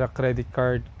want to get a credit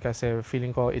card kasi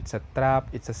feeling ko it's a trap,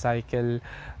 it's a cycle,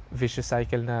 vicious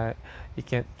cycle na you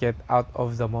can't get out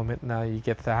of the moment na you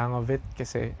get the hang of it.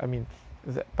 Kasi, I mean,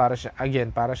 para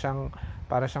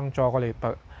siyang chocolate.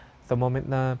 The moment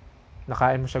na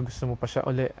nakain mo siya, gusto mo pa siya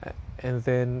uli. And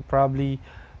then, probably,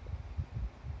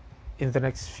 in the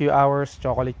next few hours,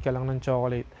 chocolate ka lang ng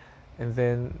chocolate. And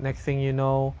then, next thing you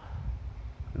know,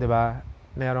 diba,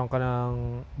 meron ka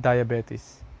ng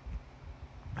diabetes.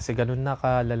 Kasi ganun na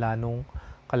kalala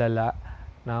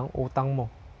ng utang mo.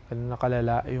 Ganun na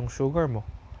kalala yung sugar mo.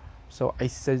 So, I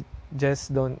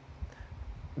suggest don't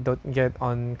get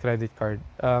on credit card.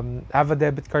 Have a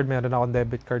debit card. Meron akong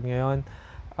debit card ngayon.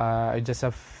 I just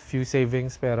have few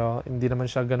savings pero hindi naman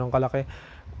siya ganun kalaki.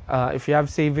 If you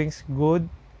have savings, good.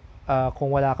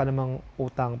 Kung wala ka namang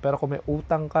utang. Pero kung may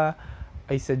utang ka,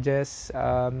 I suggest,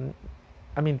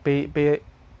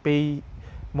 pay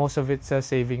most of it sa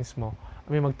savings mo.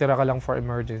 Magtira ka lang for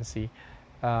emergency.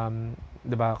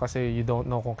 Diba? Kasi you don't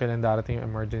know kung kailan darating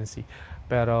yung emergency.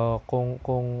 Pero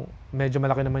kung medyo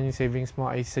malaki naman yung savings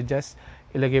mo, I suggest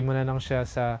ilagay mo na lang siya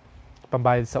sa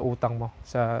pambayad sa utang mo,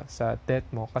 sa debt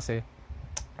mo. Kasi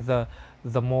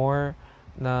the more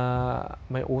na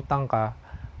may utang ka,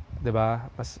 'di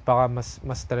ba?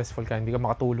 Mas stressful ka, hindi ka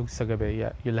makatulog sa gabi.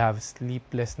 Yeah, you'll have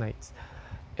sleepless nights.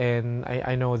 And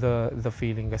I know the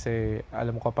feeling kasi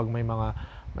alam ko pag may mga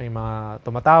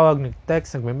tumatawag,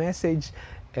 nag-text, nagme-message,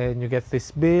 and you get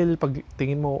this bill, pag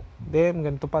tingin mo, damn,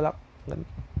 ganito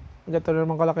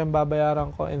naman kalaki ang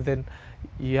babayaran ko, and then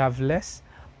you have less,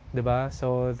 'di ba?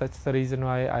 So that's the reason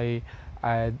why I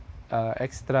add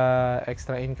extra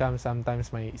income.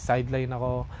 Sometimes may sideline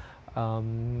ako.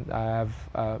 I have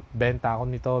benta ako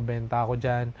nito, benta ako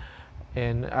diyan,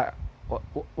 and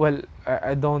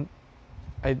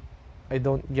I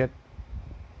don't get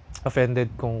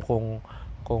offended kung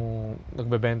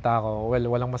nagbebenta ako. Well,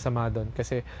 walang masama doon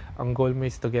kasi ang goal mo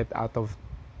is to get out of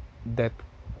debt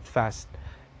fast,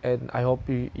 and I hope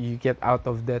you get out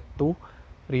of debt too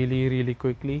really, really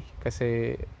quickly.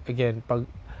 Kasi again, pag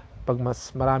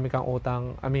mas marami kang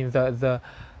utang,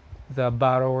 the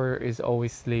borrower is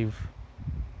always slave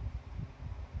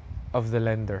of the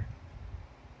lender.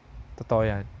 Totoo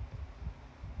yan.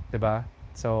 'Di ba?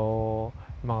 So,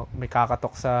 may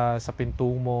kakatok sa pinto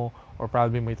mo, or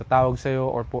probably may tatawag sa'yo,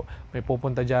 or may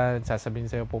pupunta dyan, sasabihin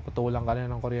sa'yo, puputulan ka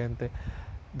na ng kuryente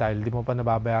dahil di mo pa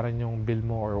nababayaran yung bill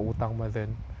mo or utang mo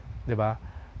din. 'Di ba?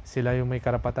 Sila yung may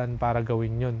karapatan para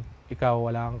gawin yun.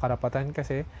 Ikaw, wala kang karapatan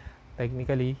kasi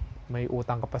technically, may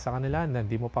utang ka pa sa kanila na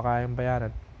di mo pa kayang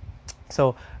bayaran.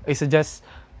 So, I suggest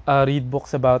read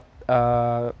books about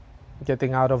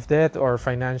getting out of debt or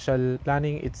financial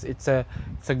planning. It's a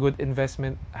good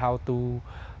investment how to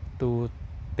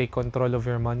take control of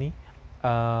your money.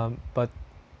 But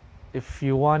if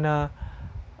you wanna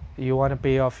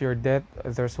pay off your debt,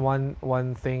 there's one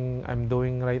thing I'm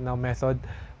doing right now, method,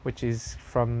 which is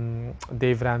from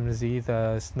Dave Ramsey,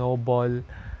 the snowball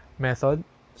method.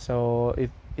 So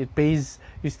it pays,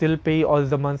 you still pay all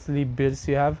the monthly bills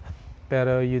you have,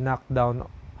 pero you knock down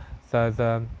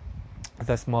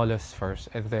the smallest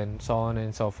first, and then so on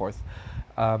and so forth.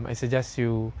 I suggest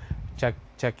you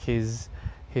check his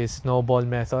snowball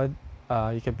method.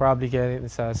 You can probably get it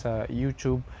sa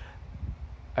YouTube.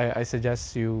 I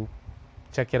suggest you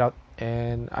check it out,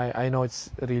 and I know it's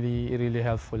really, really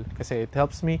helpful kasi it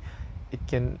helps me. It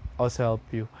can also help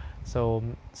you. So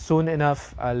soon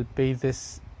enough, I'll pay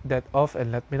this debt off,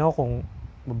 and let me know kung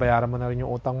mabayaran mo na rin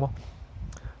yung utang mo.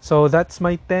 So that's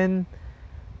my 10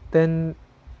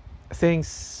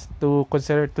 things to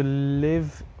consider to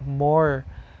live more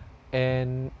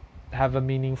and have a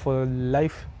meaningful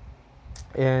life.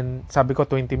 And sabi ko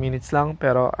 20 minutes lang,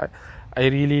 pero I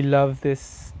really love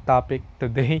this topic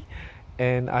today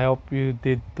and I hope you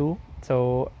did too.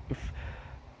 So if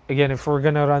we're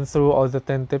gonna run through all the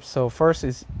 10 tips, so first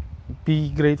is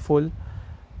be grateful.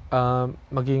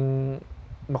 Maging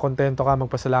makontento ka,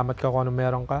 magpasalamat ka kung ano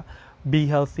meron ka. Be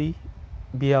healthy.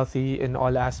 Be healthy in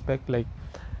all aspect, like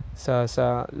sa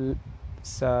sa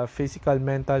sa physical,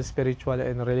 mental, spiritual,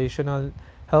 and relational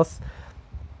health.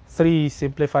 3,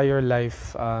 simplify your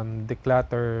life.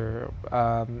 Declutter.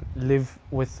 Live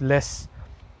with less.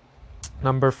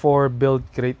 Number 4, build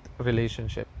great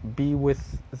relationship. Be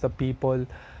with the people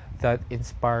that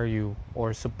inspire you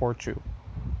or support you.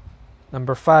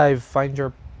 Number 5, find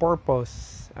your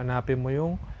purpose. Hanapin mo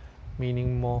yung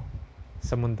meaning mo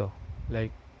sa mundo.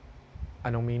 Like,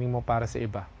 anong meaning mo para sa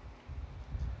iba.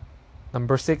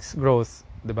 Number 6, growth.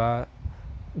 Diba?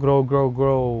 Grow.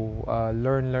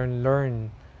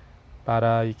 Learn.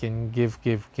 Para you can give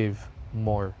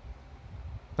more.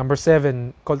 Number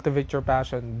 7, cultivate your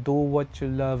passion. Do what you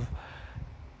love.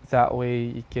 That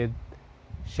way you can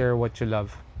share what you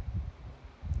love.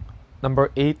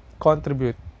 Number 8,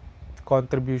 contribute.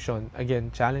 Contribution.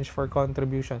 Again, challenge for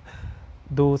contribution.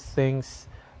 Do things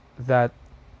that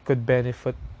could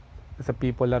benefit the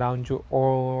people around you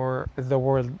or the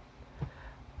world.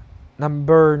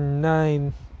 Number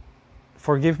 9,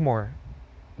 forgive more.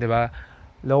 Diba?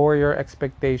 Lower your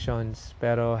expectations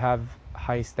pero have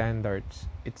high standards.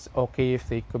 It's okay if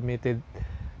they committed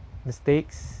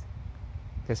mistakes.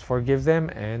 Just forgive them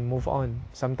and move on.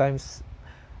 Sometimes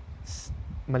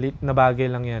maliit na bagay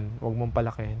lang yan. Huwag mong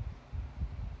palakihin.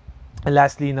 And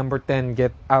lastly, number 10,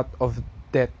 get out of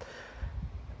debt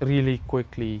really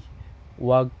quickly.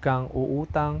 Huwag kang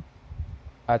uutang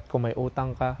at kung may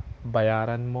utang ka,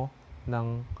 bayaran mo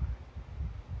ng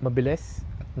mabilis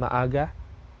at maaga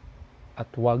at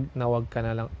wag ka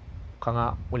na lang ka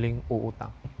nga uling uutang.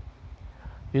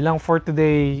 Yun lang for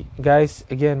today, guys.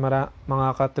 Again,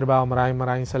 mga katrabaho,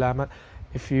 maraming salamat.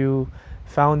 If you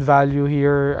found value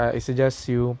here, I suggest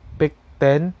you pick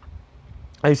 10.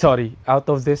 Out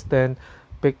of this 10,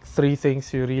 pick 3 things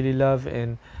you really love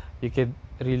and you can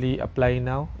really apply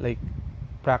now, like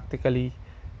practically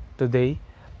today.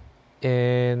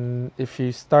 And if you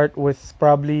start with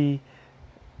probably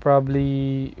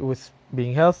with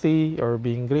being healthy or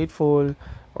being grateful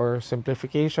or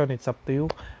simplification, it's up to you.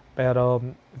 Pero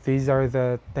these are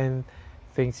the 10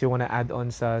 things you want to add on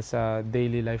sa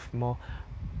daily life mo.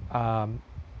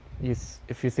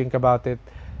 If you think about it,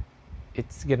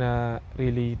 it's gonna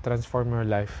really transform your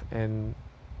life and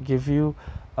give you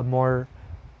a more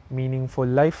meaningful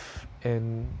life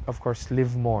and of course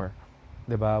live more.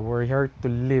 Diba? We're here to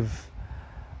live,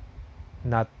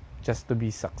 not just to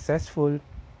be successful,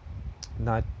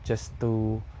 not just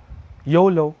to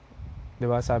YOLO.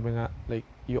 Diba? Sabi nga, like,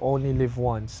 you only live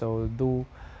once, so do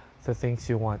the things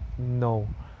you want.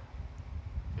 No.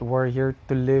 We're here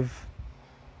to live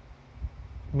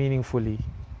meaningfully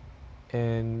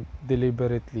and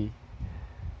deliberately.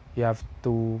 You have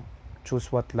to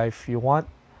choose what life you want,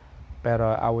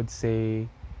 pero I would say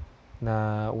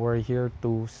na we're here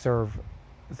to serve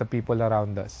the people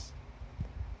around us.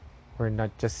 We're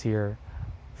not just here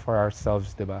for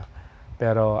ourselves, diba?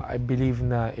 Pero I believe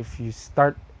na if you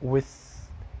start with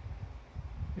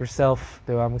yourself,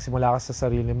 diba? Magsimula ka sa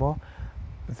sarili mo,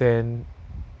 then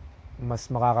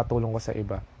mas makakatulong ka sa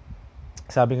iba.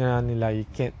 Sabi nga nila, you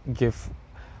can't give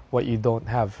what you don't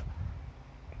have.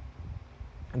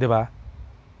 Diba?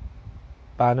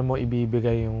 Paano mo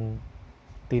ibibigay yung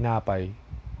tinapay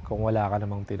kung wala ka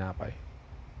namang tinapay?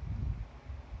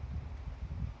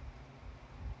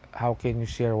 How can you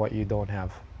share what you don't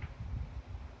have?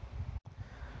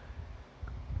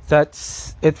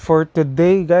 That's it for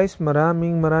today, guys.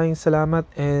 Maraming salamat.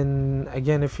 And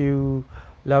again, if you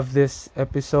love this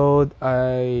episode,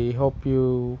 I hope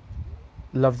you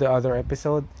love the other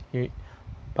episode.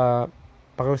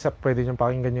 Pakiusap, pwede nyo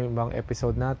pakinggan yung ibang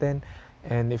episode natin.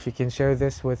 And if you can share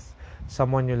this with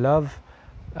someone you love,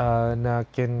 na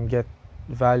can get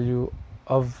value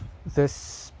of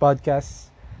this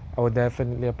podcast, I would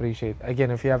definitely appreciate.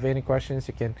 Again, if you have any questions,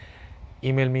 you can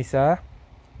email me sa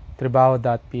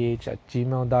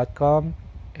trabaho.ph@gmail.com.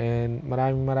 And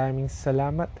maraming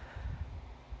salamat.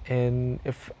 And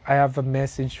if I have a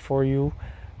message for you,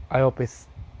 I hope it's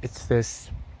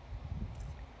this: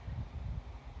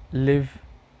 live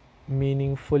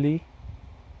meaningfully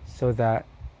so that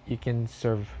you can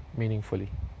serve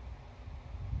meaningfully.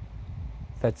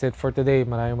 That's it for today.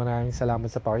 Maraming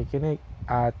salamat sa pakikinig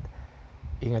at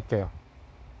ingat kayo.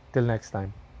 Till next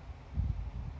time.